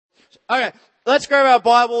Okay, let's grab our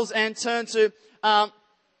Bibles and turn to, I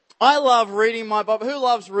love reading my Bible. Who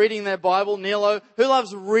loves reading their Bible? Nilo. Who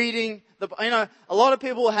loves reading a lot of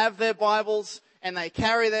people have their Bibles and they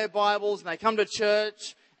carry their Bibles and they come to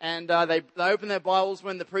church and they open their Bibles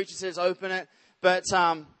when the preacher says open it. But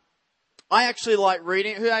I actually like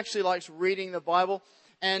reading. Who actually likes reading the Bible?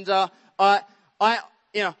 And I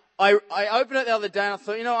opened it the other day and I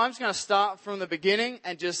thought, I'm just going to start from the beginning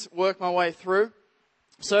and just work my way through.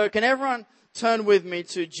 So can everyone turn with me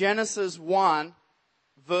to Genesis 1,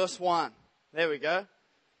 verse 1. There we go.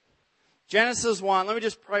 Genesis 1. Let me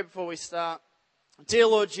just pray before we start. Dear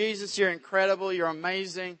Lord Jesus, you're incredible. You're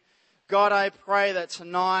amazing. God, I pray that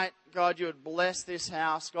tonight, God, you would bless this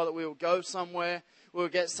house. God, that we will go somewhere. We will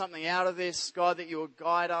get something out of this. God, that you will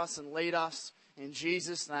guide us and lead us. In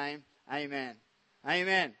Jesus' name, amen.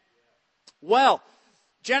 Amen. Well,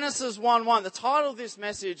 Genesis 1:1. The title of this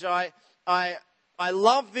message, I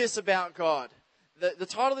love this about God. The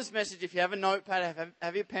title of this message, if you have a notepad,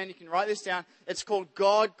 have your pen, you can write this down. It's called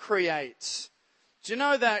God Creates. Do you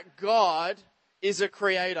know that God is a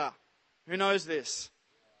creator? Who knows this?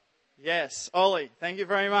 Yes, Ollie, thank you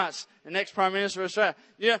very much. The next Prime Minister of Australia.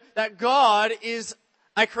 You know, that God is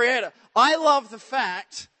a creator. I love the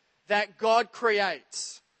fact that God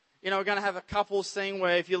creates. We're going to have a couples thing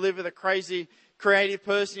where if you live with a crazy creative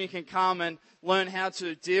person, you can come and learn how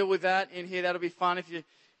to deal with that in here. That'll be fun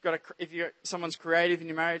if someone's creative in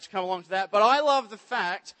your marriage, come along to that. But I love the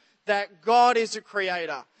fact that God is a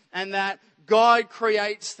creator and that God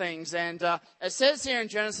creates things. And it says here in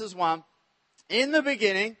Genesis 1, in the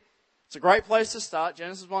beginning, it's a great place to start,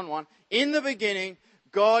 Genesis 1:1. In the beginning,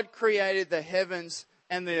 God created the heavens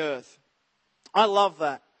and the earth. I love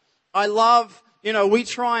that. I love, we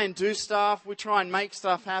try and do stuff. We try and make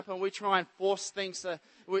stuff happen. We try and force things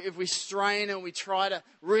if we strain and we try to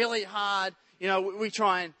really hard, we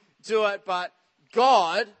try and do it. But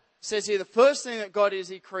God says here, the first thing that God is,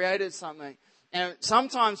 He created something. And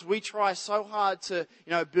sometimes we try so hard to,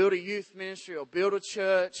 build a youth ministry or build a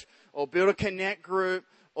church or build a connect group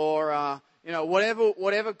or,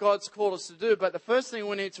 whatever God's called us to do. But the first thing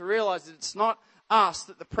we need to realize is it's not us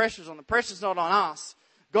that the pressure's on. The pressure's not on us.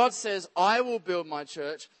 God says, I will build my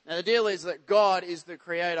church. Now the deal is that God is the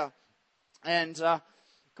creator. And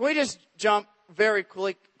can we just jump very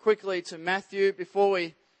quickly to Matthew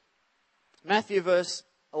verse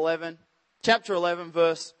 11, chapter 11,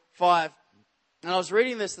 verse 5. And I was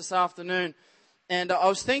reading this afternoon, and I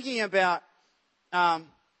was thinking about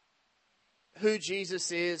who Jesus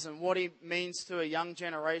is and what He means to a young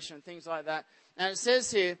generation, things like that. And it says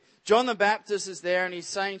here, John the Baptist is there, and he's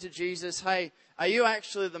saying to Jesus, hey, are you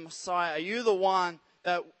actually the Messiah? Are you the one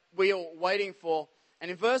that we are waiting for? And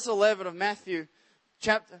in verse 11 of Matthew,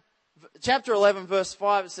 chapter 11, verse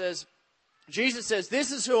 5, it says, Jesus says,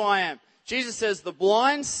 this is who I am. Jesus says, the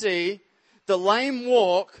blind see, the lame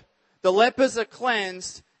walk, the lepers are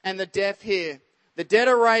cleansed, and the deaf hear. The dead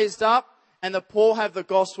are raised up, and the poor have the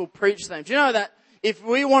gospel preached to them. Do you know that if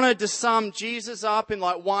we wanted to sum Jesus up in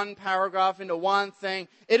like one paragraph into one thing,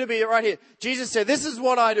 it'd be right here. Jesus said, this is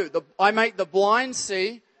what I do. I make the blind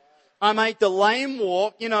see. I make the lame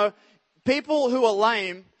walk. People who are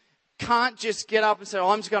lame can't just get up and say,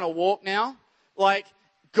 I'm just going to walk now. Like,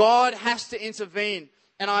 God has to intervene.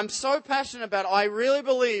 And I'm so passionate about it. I really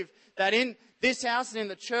believe that in this house and in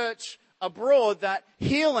the church abroad, that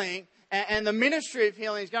healing and the ministry of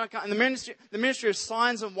healing is going to come, and the ministry of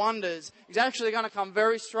signs and wonders is actually going to come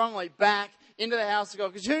very strongly back into the house of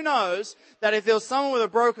God. Because who knows that if there was someone with a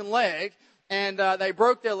broken leg and they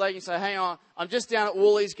broke their leg and say, hang on, I'm just down at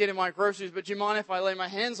Woolies getting my groceries, but do you mind if I lay my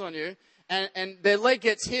hands on you? And their leg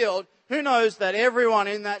gets healed. Who knows that everyone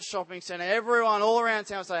in that shopping center, everyone all around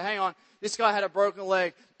town say, hang on, this guy had a broken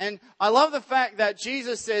leg. And I love the fact that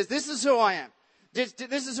Jesus says, this is who I am. This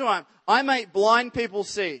is who I am. I make blind people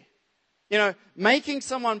see. Making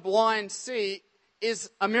someone blind see is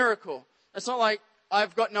a miracle. It's not like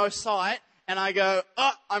I've got no sight and I go,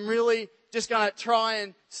 I'm really just going to try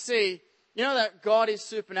and see. You know that God is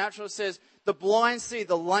supernatural. It says, the blind see,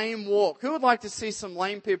 the lame walk. Who would like to see some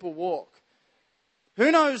lame people walk? Who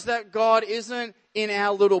knows that God isn't in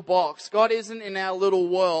our little box? God isn't in our little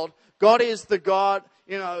world. God is the God,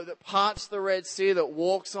 that parts the Red Sea, that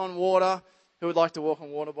walks on water. Who would like to walk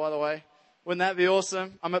on water, by the way? Wouldn't that be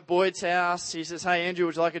awesome? I'm at Boyd's house. He says, hey, Andrew,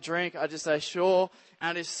 would you like a drink? I just say, sure.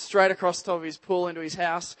 And it's straight across the top of his pool into his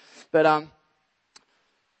house. But,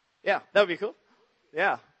 yeah, that would be cool.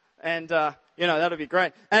 Yeah. And, that would be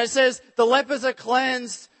great. And it says, the lepers are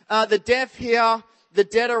cleansed, the deaf hear, the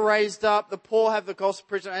dead are raised up, the poor have the gospel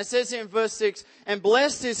preached. And it says here in verse 6, and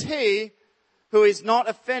blessed is he who is not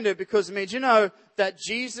offended because of me. Do you know that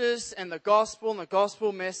Jesus and the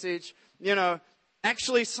gospel message,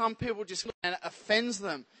 actually some people just, and it offends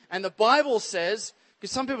them. And the Bible says,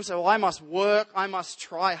 because some people say, well, I must work, I must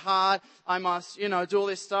try hard, I must, do all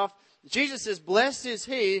this stuff. Jesus says, blessed is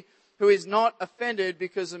he who is not offended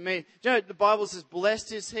because of me. The Bible says,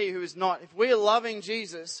 blessed is he who is not. If we're loving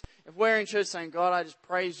Jesus, if we're in church saying, God, I just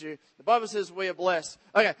praise you, the Bible says we are blessed.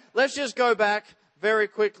 Okay, let's just go back very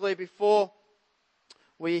quickly before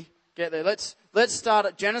we get there. Let's start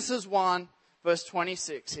at Genesis 1, verse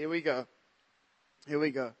 26. Here we go.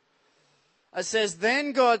 It says,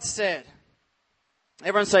 then God said,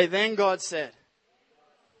 everyone say, then God said.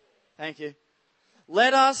 Thank you.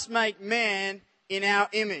 Let us make man in our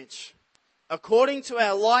image. According to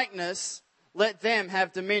our likeness, let them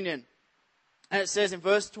have dominion. And it says in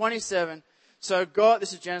verse 27, so God,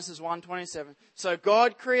 this is Genesis 1:27. So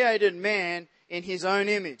God created man in his own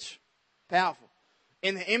image. Powerful.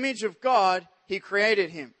 In the image of God, he created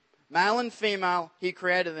him. Male and female, he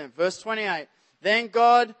created them. Verse 28. Then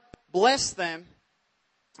God blessed them,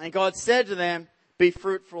 and God said to them, be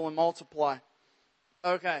fruitful and multiply.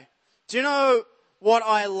 Okay. Do you know what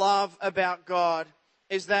I love about God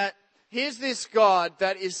is that here's this God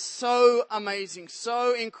that is so amazing,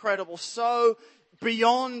 so incredible, so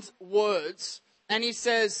beyond words. And he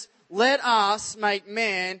says, let us make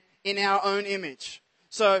man in our own image.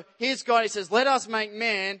 So here's God. He says, let us make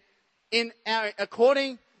man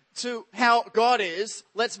according to how God is.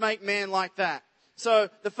 Let's make man like that. So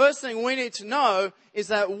the first thing we need to know is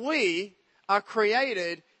that we are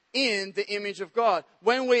created in the image of God.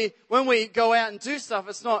 When we go out and do stuff,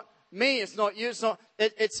 it's not me, it's not you,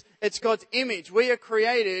 it's God's image. We are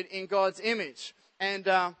created in God's image. And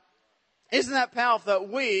isn't that powerful that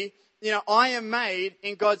we, I am made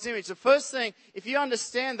in God's image? The first thing, if you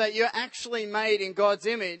understand that you're actually made in God's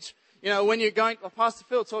image, when you're going, Pastor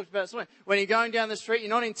Phil talked about this morning, when you're going down the street, you're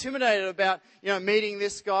not intimidated about, meeting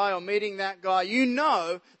this guy or meeting that guy. You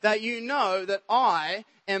know that I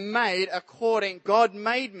am made God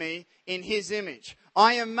made me in his image.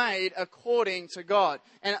 I am made according to God.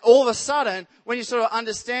 And all of a sudden, when you sort of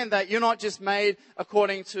understand that you're not just made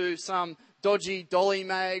according to some dodgy dolly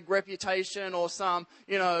mag reputation or some,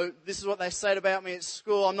 this is what they said about me at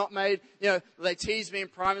school. I'm not made, they tease me in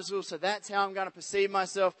primary school, so that's how I'm going to perceive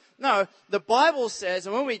myself. No, the Bible says,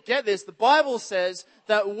 and when we get this, the Bible says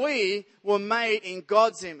that we were made in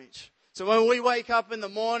God's image. So when we wake up in the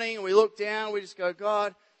morning and we look down, we just go,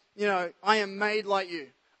 God, I am made like you.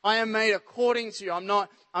 I am made according to you. I'm not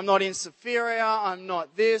inferior. I'm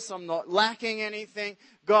not this. I'm not lacking anything.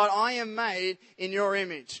 God, I am made in your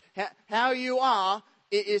image. How you are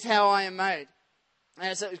is how I am made.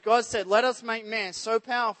 And so God said, let us make man. So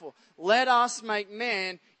powerful. Let us make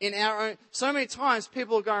man in our own. So many times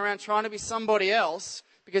people are going around trying to be somebody else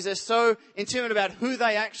because they're so intimidated about who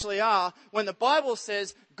they actually are. When the Bible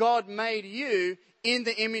says God made you in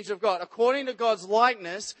the image of God. According to God's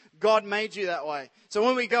likeness, God made you that way. So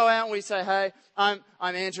when we go out and we say, hey, I'm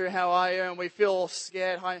Andrew, how are you? And we feel all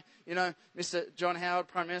scared. Hi, Mr. John Howard,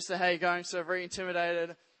 Prime Minister, how are you going? So very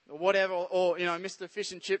intimidated or whatever. Or, Mr.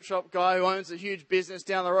 Fish and Chip Shop guy who owns a huge business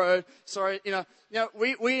down the road. Sorry,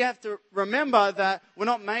 we have to remember that we're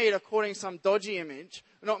not made according to some dodgy image.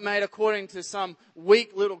 We're not made according to some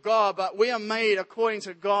weak little God, but we are made according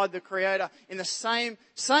to God, the Creator. In the same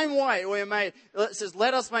way we are made. It says,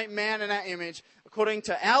 let us make man in our image according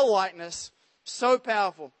to our likeness. So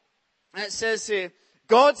powerful. And it says here,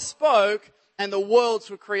 God spoke and the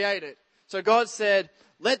worlds were created. So God said,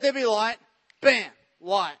 let there be light. Bam,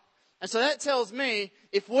 light. And so that tells me,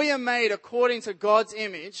 if we are made according to God's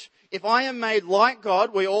image, if I am made like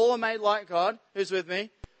God, we all are made like God. Who's with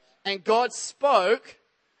me? And God spoke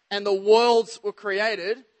and the worlds were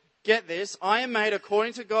created. Get this. I am made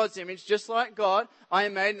according to God's image, just like God. I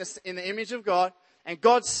am made in the image of God. And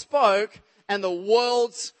God spoke and the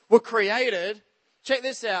worlds were created. Check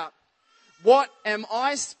this out. What am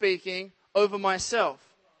I speaking over myself?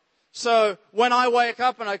 So when I wake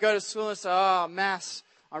up and I go to school and say, maths,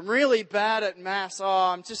 I'm really bad at maths.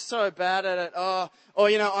 I'm just so bad at it.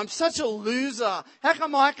 I'm such a loser. How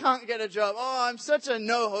come I can't get a job? I'm such a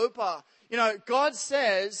no-hoper. God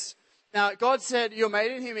said you're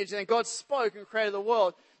made in His image, and God spoke and created the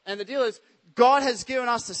world. And the deal is, God has given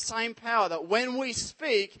us the same power that when we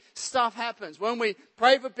speak, stuff happens. When we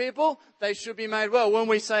pray for people, they should be made well. When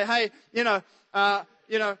we say, hey,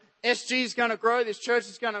 SG is going to grow, this church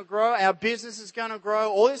is going to grow, our business is going to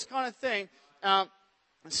grow, all this kind of thing.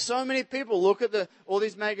 And so many people look at all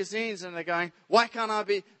these magazines and they're going, why can't I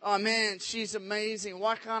be, oh man, she's amazing.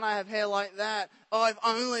 Why can't I have hair like that? Oh, if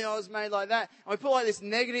only I was made like that. And we put like this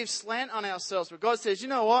negative slant on ourselves. But God says, you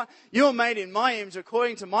know what? You're made in my image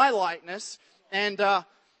according to my likeness. And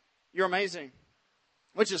you're amazing.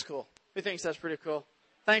 Which is cool. Who thinks that's pretty cool?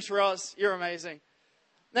 Thanks, Roz. You're amazing.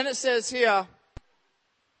 Then it says here,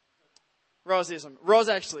 Roz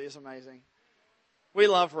actually is amazing. We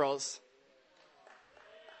love Roz.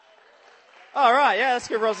 All right, yeah, let's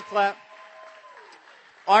give Roz a clap.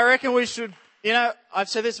 I reckon we should, I've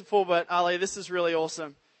said this before, but Ali, this is really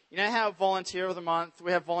awesome. You know how Volunteer of the Month,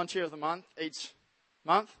 we have Volunteer of the Month each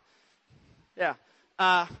month? Yeah.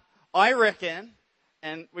 I reckon,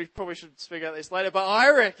 and we probably should speak about this later, but I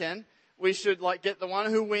reckon we should get the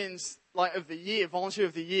one who wins of the year, Volunteer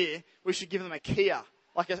of the Year, we should give them a Kia,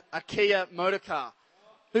 a Kia motor car.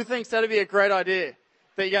 Who thinks that'd be a great idea?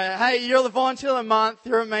 That you go, hey, you're the Volunteer of the Month,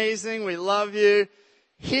 you're amazing, we love you,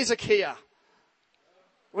 here's a Kia.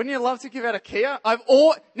 Wouldn't you love to give out a Kia?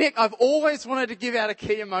 Nick, I've always wanted to give out a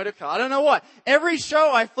Kia motor car. I don't know why. Every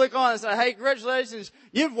show I flick on and say, hey, congratulations,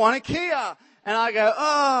 you've won a Kia. And I go,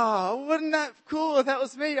 oh, wouldn't that cool if that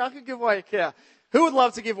was me? I could give away a Kia. Who would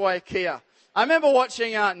love to give away a Kia? I remember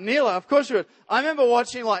watching, Neela, of course you would. I remember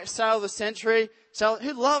watching Sale of the Century.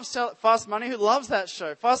 Who loves Fast Money? Who loves that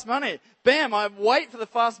show? Fast Money. Bam, I wait for the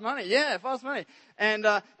Fast Money. Yeah, Fast Money. And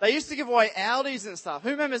they used to give away Audis and stuff. Who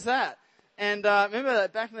remembers that? And remember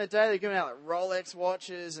that back in the day, they were giving out Rolex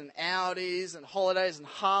watches and Audis and holidays and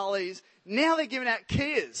Harleys. Now they're giving out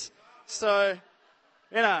Kias. So,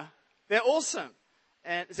 they're awesome.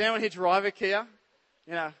 And does anyone here drive a Kia?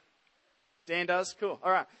 Dan does? Cool.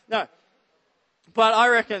 All right. No. But I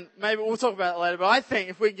reckon, maybe we'll talk about it later, but I think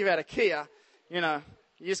if we can give out a Kia, you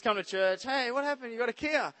just come to church, hey, what happened? You got a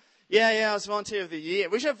Kia? Yeah, I was Volunteer of the Year.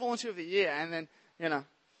 We should have Volunteer of the Year, and then, and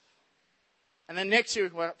then next year we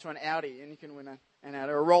can go up to an Audi, and you can win an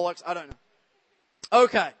Audi, or a Rolex, I don't know.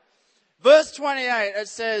 Okay. Verse 28, it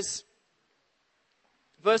says,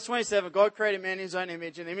 verse 27, God created man in his own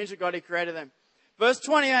image, in the image of God he created them. Verse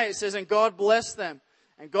 28, it says, and God blessed them,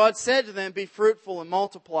 and God said to them, be fruitful and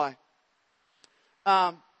multiply.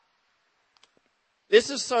 This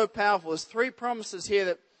is so powerful. There's 3 promises here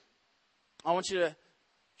that I want you to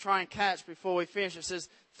try and catch before we finish. It says,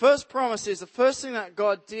 first promise is the first thing that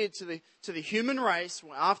God did to the human race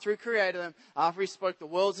after he created them, after he spoke the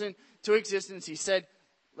worlds into existence. He said,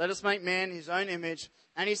 let us make man in his own image.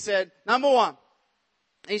 And he said, number 1,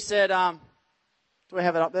 he said, do we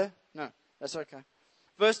have it up there? No, that's okay.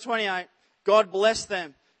 Verse 28, God blessed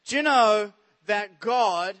them. Do you know that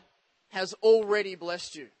God has already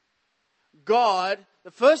blessed you? God, the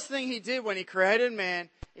first thing he did when he created man,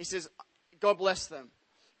 he says, God bless them.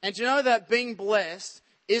 And do you know that being blessed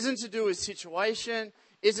isn't to do with situation,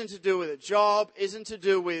 isn't to do with a job, isn't to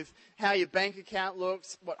do with how your bank account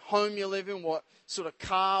looks, what home you live in, what sort of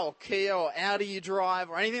car or Kia or Audi you drive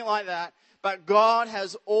or anything like that. But God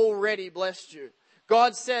has already blessed you.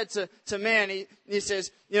 God said to man, he says,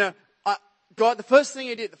 God, the first thing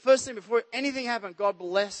he did, the first thing before anything happened, God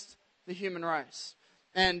blessed the human race.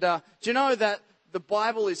 And do you know that the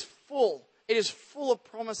Bible is full? It is full of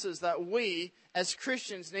promises that we as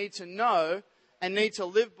Christians need to know and need to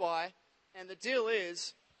live by. And the deal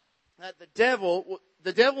is that the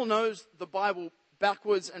devil knows the Bible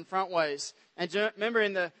backwards and front ways. And do you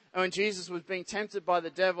remember when Jesus was being tempted by the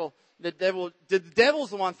devil's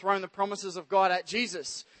the one throwing the promises of God at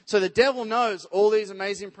Jesus. So the devil knows all these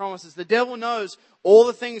amazing promises. The devil knows all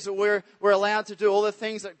the things that we're allowed to do, all the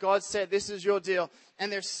things that God said, this is your deal.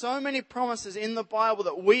 And there's so many promises in the Bible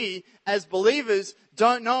that we, as believers,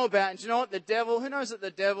 don't know about. And do you know what? Who knows that the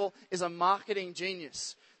devil is a marketing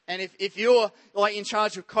genius? And if you're in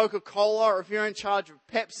charge of Coca-Cola or if you're in charge of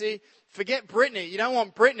Pepsi, forget Britney. You don't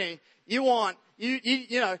want Britney. You want,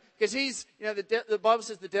 because the Bible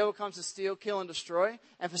says the devil comes to steal, kill, and destroy.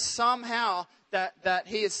 And for somehow that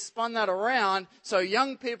he has spun that around, so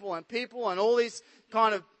young people and all these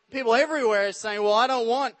kind of people everywhere are saying, well, I don't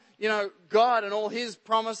want, God and all his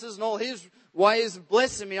promises and all his ways of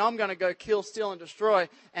blessing me. I'm going to go kill, steal, and destroy.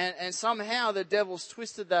 And somehow the devil's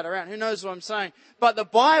twisted that around. Who knows what I'm saying? But the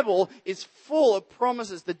Bible is full of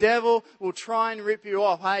promises. The devil will try and rip you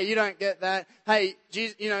off. Hey, you don't get that. Hey,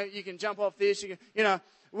 Jesus, you can jump off this.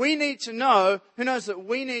 We need to know, who knows that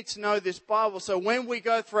we need to know this Bible. So when we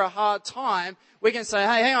go through a hard time, we can say,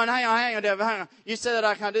 hey, hang on, devil, hang on. You said that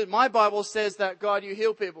I can't do it. My Bible says that, God, you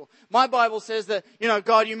heal people. My Bible says that,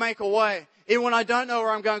 God, you make a way. Even when I don't know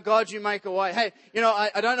where I'm going, God, you make a way. Hey,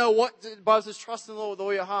 I don't know what the Bible says, trust in the Lord with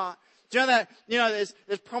all your heart. Do you know that,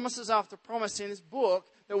 there's promises after promise in this book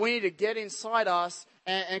that we need to get inside us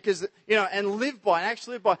and live by, and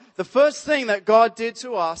actually live by. The first thing that God did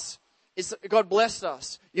to us is God blessed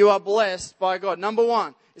us. You are blessed by God. Number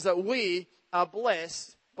one is that we are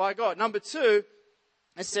blessed by God. Number two,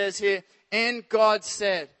 it says here, and God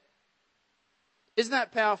said. Isn't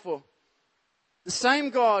that powerful? The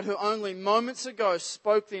same God who only moments ago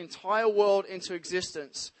spoke the entire world into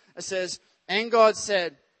existence. It says, and God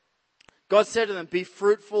said to them, be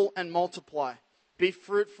fruitful and multiply. Be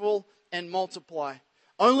fruitful and multiply.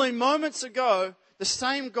 Only moments ago, the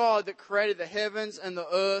same God that created the heavens and the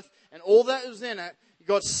earth and all that was in it,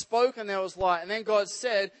 God spoke and there was light. And then God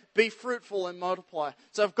said, be fruitful and multiply.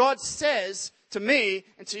 So if God says to me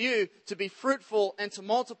and to you to be fruitful and to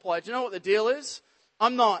multiply, do you know what the deal is?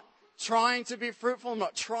 I'm not trying to be fruitful. I'm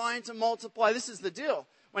not trying to multiply. This is the deal.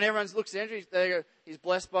 When everyone looks at Andrew, they go, he's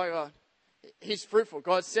blessed by God. He's fruitful.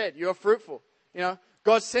 God said, you're fruitful.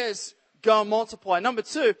 God says, go and multiply. Number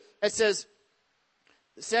two, it says,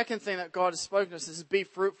 the second thing that God has spoken to us is be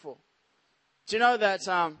fruitful. Do you know that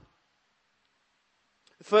the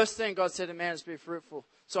first thing God said to man is be fruitful?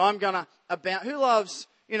 So I'm gonna abound. Who loves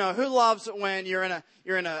it when you're in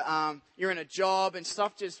a job and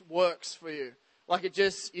stuff just works for you? Like you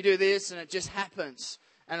do this and it just happens.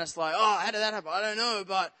 And it's like, oh, how did that happen? I don't know,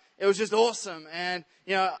 but it was just awesome. And,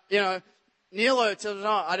 Nilo tells me,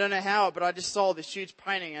 I don't know how, but I just saw this huge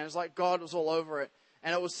painting and it's like God was all over it.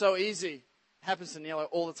 And it was so easy. It happens to Nilo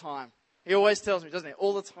all the time. He always tells me, doesn't he?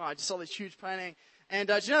 All the time. I just saw this huge painting. And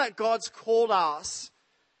do you know that God's called us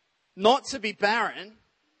not to be barren,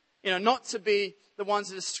 not to be the ones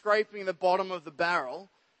that are scraping the bottom of the barrel,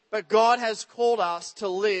 but God has called us to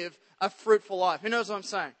live a fruitful life. Who knows what I'm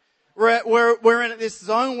saying? We're in this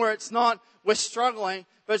zone where we're struggling,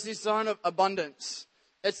 but it's this zone of abundance.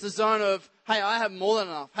 It's the zone of, hey, I have more than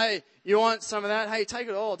enough. Hey, you want some of that? Hey, take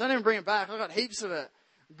it all. Don't even bring it back. I've got heaps of it.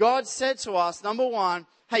 God said to us, number one,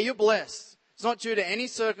 hey, you're blessed. It's not due to any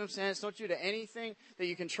circumstance. It's not due to anything that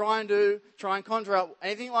you can try and conjure up,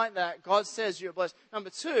 anything like that. God says you're blessed.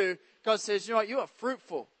 Number two, God says, you know what? You are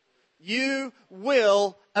fruitful. You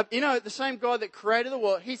will, the same God that created the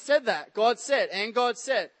world, He said that. God said,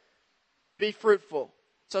 be fruitful.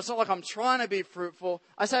 So it's not like I'm trying to be fruitful.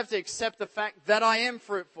 I just have to accept the fact that I am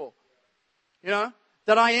fruitful. That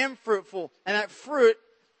I am fruitful. And that fruit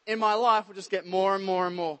in my life will just get more and more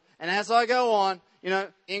and more. And as I go on,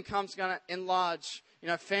 income's going to enlarge.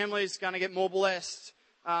 Family's going to get more blessed.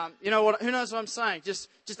 Who knows what I'm saying? Just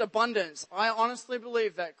abundance. I honestly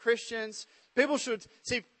believe that people should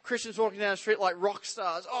see Christians walking down the street like rock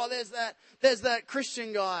stars. Oh, there's that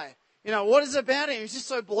Christian guy. What is it about him? He's just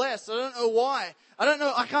so blessed. I don't know why. I don't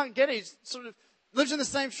know. I can't get it. He sort of lives in the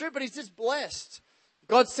same street, but he's just blessed.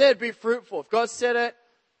 God said, be fruitful. If God said it,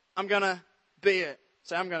 I'm going to be it.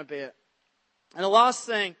 So I'm going to be it. And the last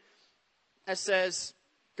thing it says,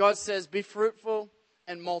 God says, be fruitful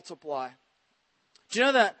and multiply. Do you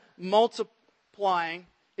know that multiplying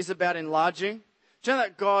is about enlarging? Do you know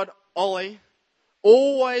that God, Ollie,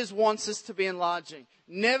 always wants us to be enlarging,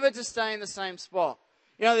 never to stay in the same spot?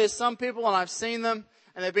 There's some people, and I've seen them,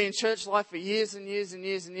 and they've been in church life for years and years and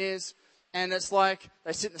years and years, and it's like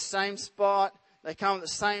they sit in the same spot, they come at the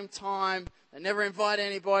same time, they never invite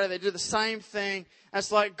anybody, they do the same thing. And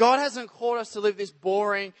it's like God hasn't called us to live this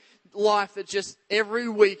boring life that just every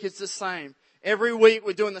week is the same. Every week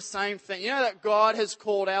we're doing the same thing. That God has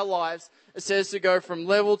called our lives, it says, to go from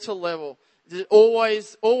level to level.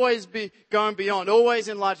 Always be going beyond, always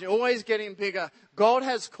enlarging, always getting bigger. God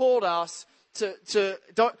has called us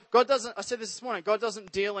God doesn't, I said this morning, God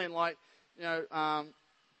doesn't deal in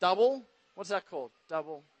double, what's that called?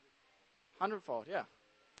 Double, 100-fold, yeah.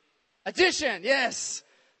 Addition, yes.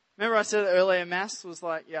 Remember I said earlier, maths was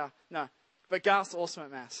like, yeah, no. But Garth's awesome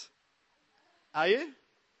at maths. Are you?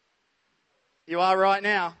 You are right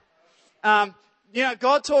now.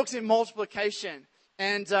 God talks in multiplication.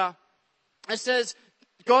 And God says,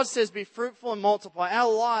 be fruitful and multiply.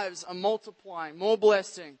 Our lives are multiplying, more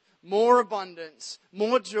blessing, more abundance,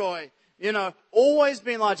 more joy. Always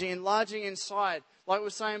be enlarging inside. Like we were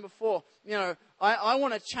saying before, I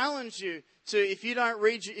want to challenge you to, if you don't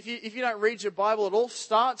read your Bible at all,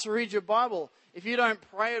 start to read your Bible. If you don't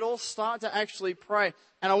pray at all, start to actually pray.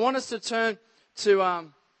 And I want us to turn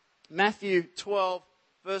to Matthew 12,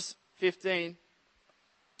 verse 15.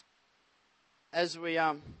 As we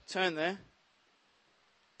turn there.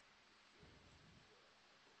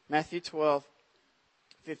 Matthew 12,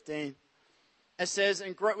 15. It says,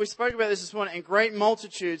 we spoke about this morning, and great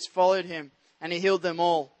multitudes followed him, and he healed them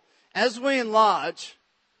all. As we enlarge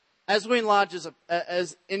as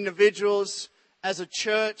individuals, as a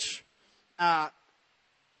church,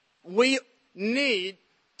 we need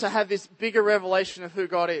to have this bigger revelation of who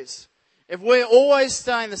God is. If we're always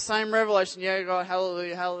staying the same revelation, yeah, God,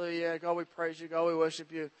 hallelujah, hallelujah, yeah, God, we praise you, God, we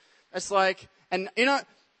worship you. It's like, and I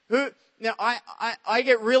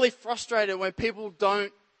get really frustrated when people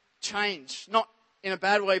don't change. Not in a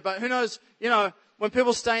bad way, but who knows, when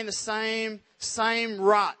people stay in the same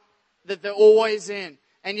rut that they're always in.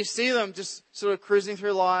 And you see them just sort of cruising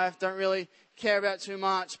through life, don't really care about too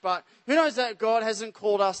much. But who knows that God hasn't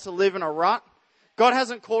called us to live in a rut? God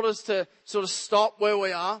hasn't called us to sort of stop where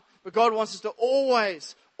we are. But God wants us to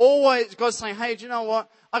always, God's saying, hey, do you know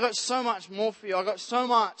what? I got so much more for you. I got so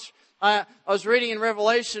much. I was reading in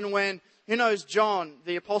Revelation when, John,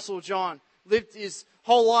 the Apostle John, lived his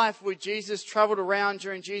whole life with Jesus, traveled around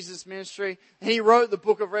during Jesus' ministry. And he wrote the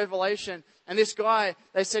book of Revelation. And this guy,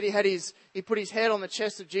 they said he put his head on the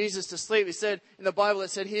chest of Jesus to sleep. He said, in the Bible, it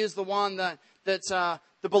said, here's the one that's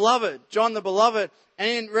the beloved, John the beloved. And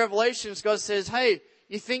in Revelations, God says, hey,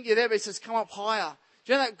 you think you're there, but he says, come up higher.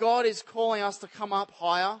 Do you know that God is calling us to come up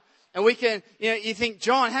higher? And we can, you think,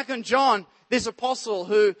 John, how can John, this apostle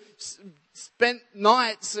who spent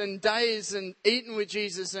nights and days and eaten with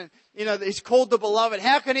Jesus and, he's called the beloved,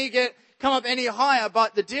 how can he come up any higher?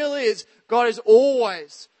 But the deal is, God is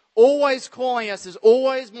always calling us. There's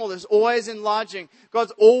always more. There's always enlarging.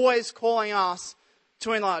 God's always calling us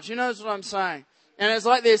to enlarge. You know what I'm saying? And it's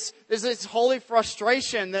like there's this holy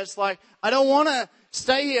frustration that's like, I don't want to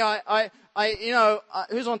stay here.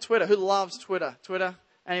 Who's on Twitter? Who loves Twitter? Twitter?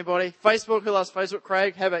 Anybody? Facebook? Who loves Facebook?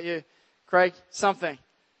 Craig? How about you? Craig? Something.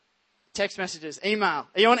 Text messages. Email.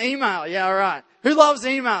 Are you on email? Yeah, all right. Who loves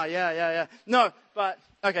email? Yeah. No, but,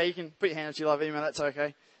 okay, you can put your hand if you love email. That's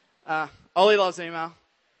okay. Ollie loves email.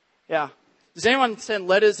 Yeah. Does anyone send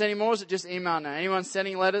letters anymore? Or is it just email now? Anyone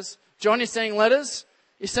sending letters? John, you're sending letters?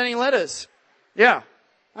 You're sending letters? Yeah.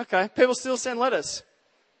 Okay. People still send letters.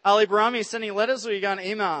 Ali Barami, you sending letters or are you going to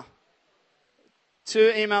email?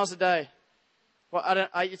 2 emails a day. Well,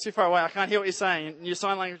 you're too far away. I can't hear what you're saying. Your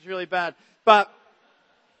sign language is really bad. But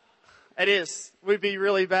it is. We'd be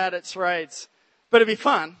really bad at charades. But it'd be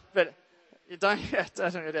fun. But you don't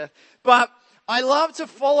do that. But I love to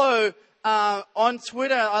follow on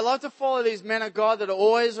Twitter. I love to follow these men of God that are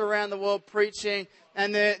always around the world preaching.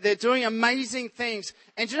 And they're doing amazing things.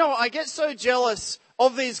 And you know what? I get so jealous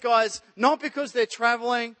of these guys. Not because they're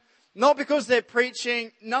traveling. Not because they're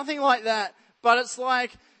preaching. Nothing like that. But it's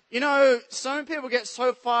like, some people get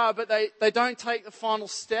so far, but they don't take the final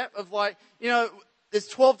step of like, there's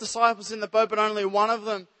 12 disciples in the boat, but only one of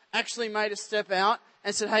them actually made a step out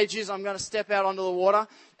and said, hey, Jesus, I'm going to step out onto the water.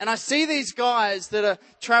 And I see these guys that are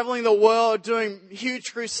traveling the world, doing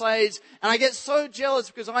huge crusades, and I get so jealous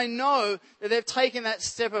because I know that they've taken that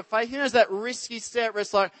step of faith. It's that risky step where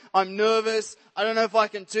it's like, I'm nervous. I don't know if I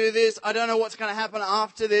can do this. I don't know what's going to happen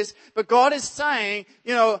after this. But God is saying,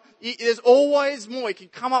 there's always more. You can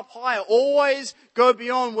come up higher. Always go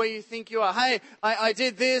beyond where you think you are. Hey, I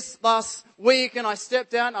did this last week and I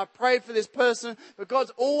stepped out and I prayed for this person. But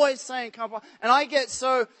God's always saying, come up. And I get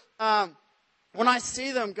so, when I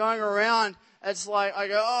see them going around, it's like, I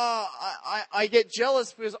go, I get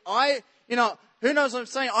jealous because who knows what I'm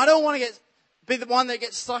saying? I don't want to be the one that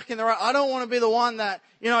gets stuck in the rut. I don't want to be the one that,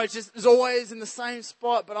 just is always in the same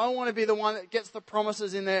spot, but I want to be the one that gets the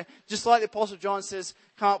promises in there. Just like the Apostle John says,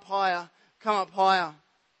 come up higher, come up higher.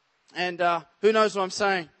 And, who knows what I'm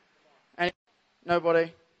saying?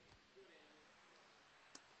 Nobody.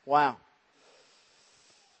 Wow.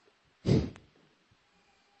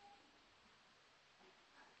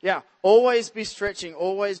 Yeah, always be stretching,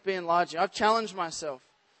 always be enlarging. I've challenged myself.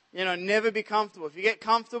 Never be comfortable. If you get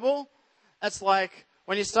comfortable, that's like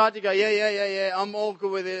when you start to go, yeah, I'm all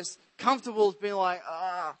good with this. Comfortable is being like,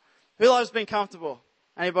 Who loves being comfortable?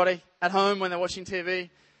 Anybody at home when they're watching TV?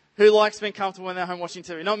 Who likes being comfortable when they're home watching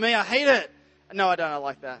TV? Not me, I hate it. No, I don't, I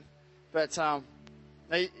like that. But,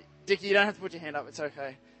 Dickie, you don't have to put your hand up, it's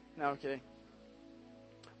okay. No, I'm kidding.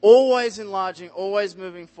 Always enlarging, always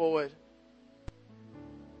moving forward.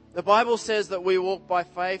 The Bible says that we walk by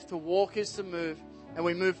faith. To walk is to move, and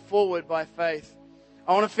we move forward by faith.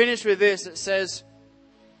 I want to finish with this. It says,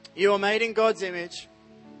 you are made in God's image.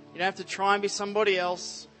 You don't have to try and be somebody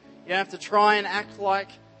else. You don't have to try and act like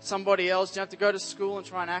somebody else. You don't have to go to school and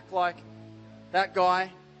try and act like that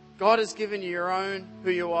guy. God has given you your own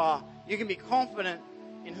who you are. You can be confident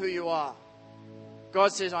in who you are.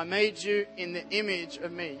 God says, I made you in the image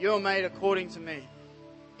of me. You are made according to me.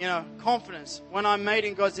 Confidence. When I'm made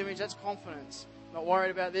in God's image, that's confidence. I'm not worried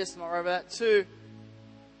about this, I'm not worried about that. 2,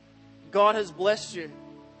 God has blessed you.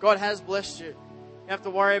 God has blessed you. You have to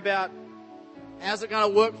worry about, how's it going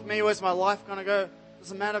to work for me? Where's my life going to go?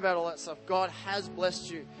 Doesn't matter about all that stuff. God has blessed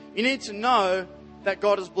you. You need to know that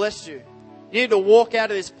God has blessed you. You need to walk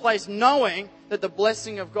out of this place knowing that the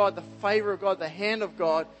blessing of God, the favor of God, the hand of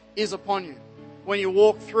God is upon you. When you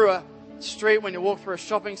walk through a street, when you walk through a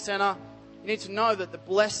shopping center, you need to know that the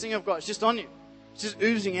blessing of God is just on you. It's just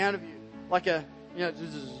oozing out of you. Like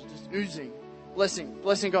just oozing. Blessing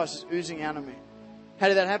of God is just oozing out of me. How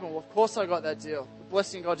did that happen? Well, of course I got that deal. The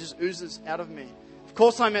blessing of God just oozes out of me. Of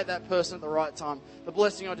course I met that person at the right time. The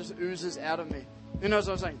blessing of God just oozes out of me. Who knows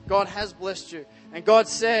what I'm saying? God has blessed you. And God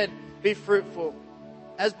said, be fruitful.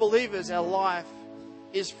 As believers, our life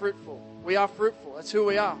is fruitful. We are fruitful. That's who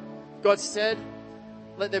we are. God said,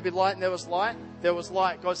 let there be light, and there was light. There was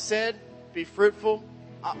light. God said, be fruitful.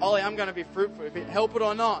 Ollie, I'm going to be fruitful. If it help it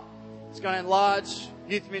or not, it's going to enlarge.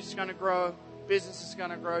 Youth ministry is going to grow. Business is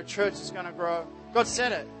going to grow. Church is going to grow. God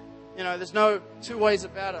said it. You know, there's no two ways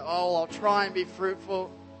about it. Oh, I'll try and be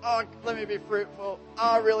fruitful. Oh, let me be fruitful.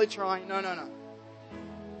 Oh, really trying. No.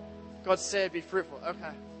 God said, be fruitful.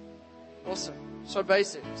 Okay. Awesome. So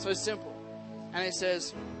basic. So simple. And He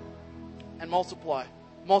says, and multiply.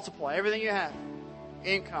 Multiply everything you have.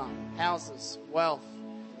 Income, houses, wealth.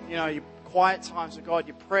 You know, your quiet times with God,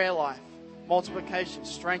 your prayer life. Multiplication,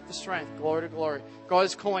 strength to strength, glory to glory. God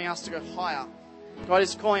is calling us to go higher. God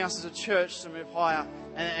is calling us as a church to move higher.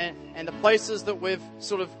 And the places that we've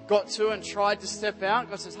sort of got to and tried to step out,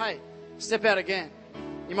 God says, hey, step out again.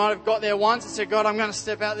 You might have got there once and said, God, I'm going to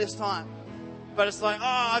step out this time. But it's like, oh,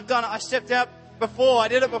 I've done it. I stepped out before. I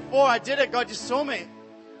did it before. I did it. God just saw me.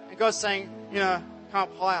 And God's saying, you know, come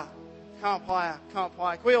up higher. Come up higher. Come up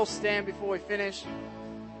higher. Can we all stand before we finish?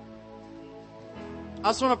 I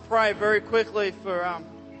just want to pray very quickly for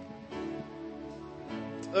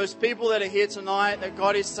those people that are here tonight, that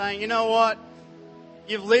God is saying, you know what?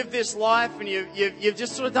 You've lived this life and you've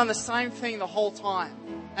just sort of done the same thing the whole time.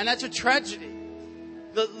 And that's a tragedy.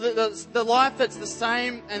 The life that's the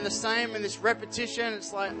same and this repetition,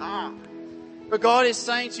 it's like, But God is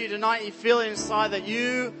saying to you tonight, you feel it inside that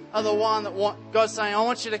you are the one that God's saying, I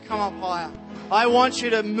want you to come up higher. I want you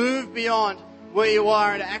to move beyond where you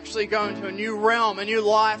are and actually go into a new realm, a new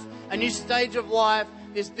life, a new stage of life,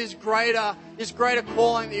 this greater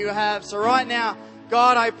calling that you have. So right now,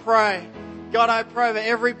 God, I pray for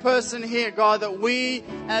every person here, God, that we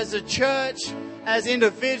as a church, as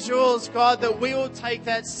individuals, God, that we will take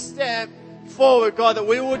that step forward, God, that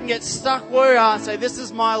we wouldn't get stuck where we are and say, this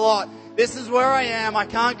is my lot. This is where I am. I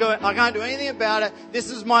can't do anything about it. This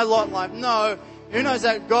is my lot in life. No. Who knows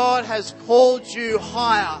that God has called you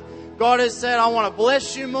higher? God has said, I want to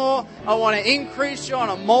bless you more. I want to increase you. I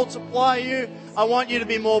want to multiply you. I want you to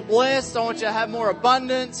be more blessed. I want you to have more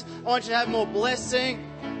abundance. I want you to have more blessing.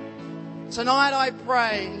 Tonight I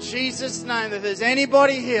pray in Jesus' name that if there's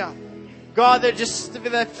anybody here, God, they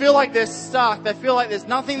feel like they're stuck. They feel like there's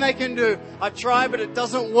nothing they can do. I've tried, but it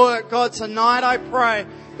doesn't work. God, tonight I pray,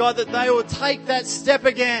 God, that they will take that step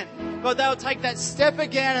again. God, they will take that step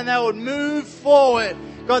again and they would move forward.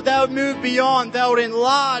 God, they would move beyond. They would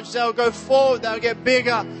enlarge. They would go forward. They would get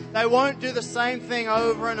bigger. They won't do the same thing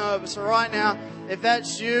over and over. So right now, if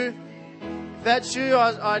that's you,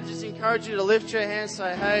 I just encourage you to lift your hand and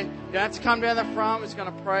say, hey, you don't have to come down the front. We're just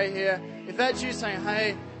going to pray here. If that's you saying,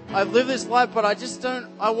 hey, I've lived this life, but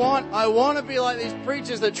I want to be like these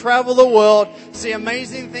preachers that travel the world, see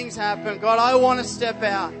amazing things happen. God, I want to step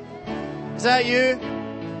out. Is that you?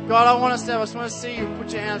 God, I want to step out. I just want to see you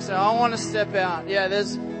put your hand up and say, I want to step out. Yeah,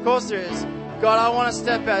 of course there is. God, I want to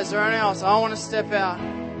step out. Is there anyone else? I want to step out.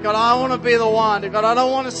 God, I want to be the one. God, I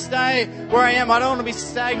don't want to stay where I am. I don't want to be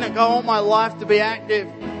stagnant. God, I want my life to be active.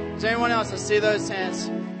 Is there anyone else? I see those hands.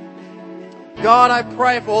 God, I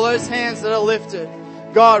pray for all those hands that are lifted.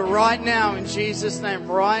 God, right now, in Jesus'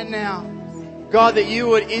 name, right now, God, that you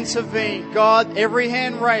would intervene. God, every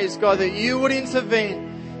hand raised, God, that you would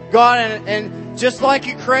intervene. God, and just like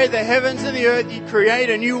you created the heavens and the earth, you create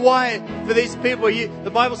a new way for these people.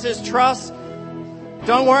 The Bible says, trust.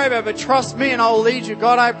 Don't worry about it, but trust me and I'll lead you.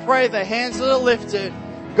 God, I pray the hands that are lifted,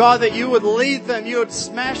 God, that you would lead them. You would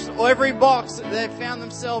smash every box that they've found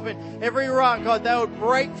themselves in, every rut. God, they would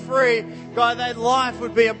break free. God, their life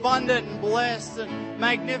would be abundant and blessed and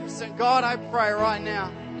magnificent. God, I pray right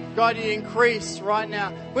now, God, you increase right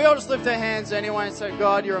now. We all just lift our hands anyway and say,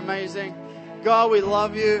 God, you're amazing. God, we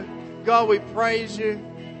love you. God, we praise you.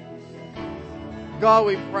 God,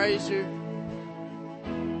 we praise you.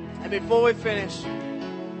 And before we finish,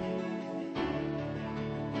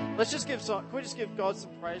 can we just give God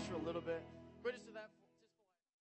some praise for a little bit?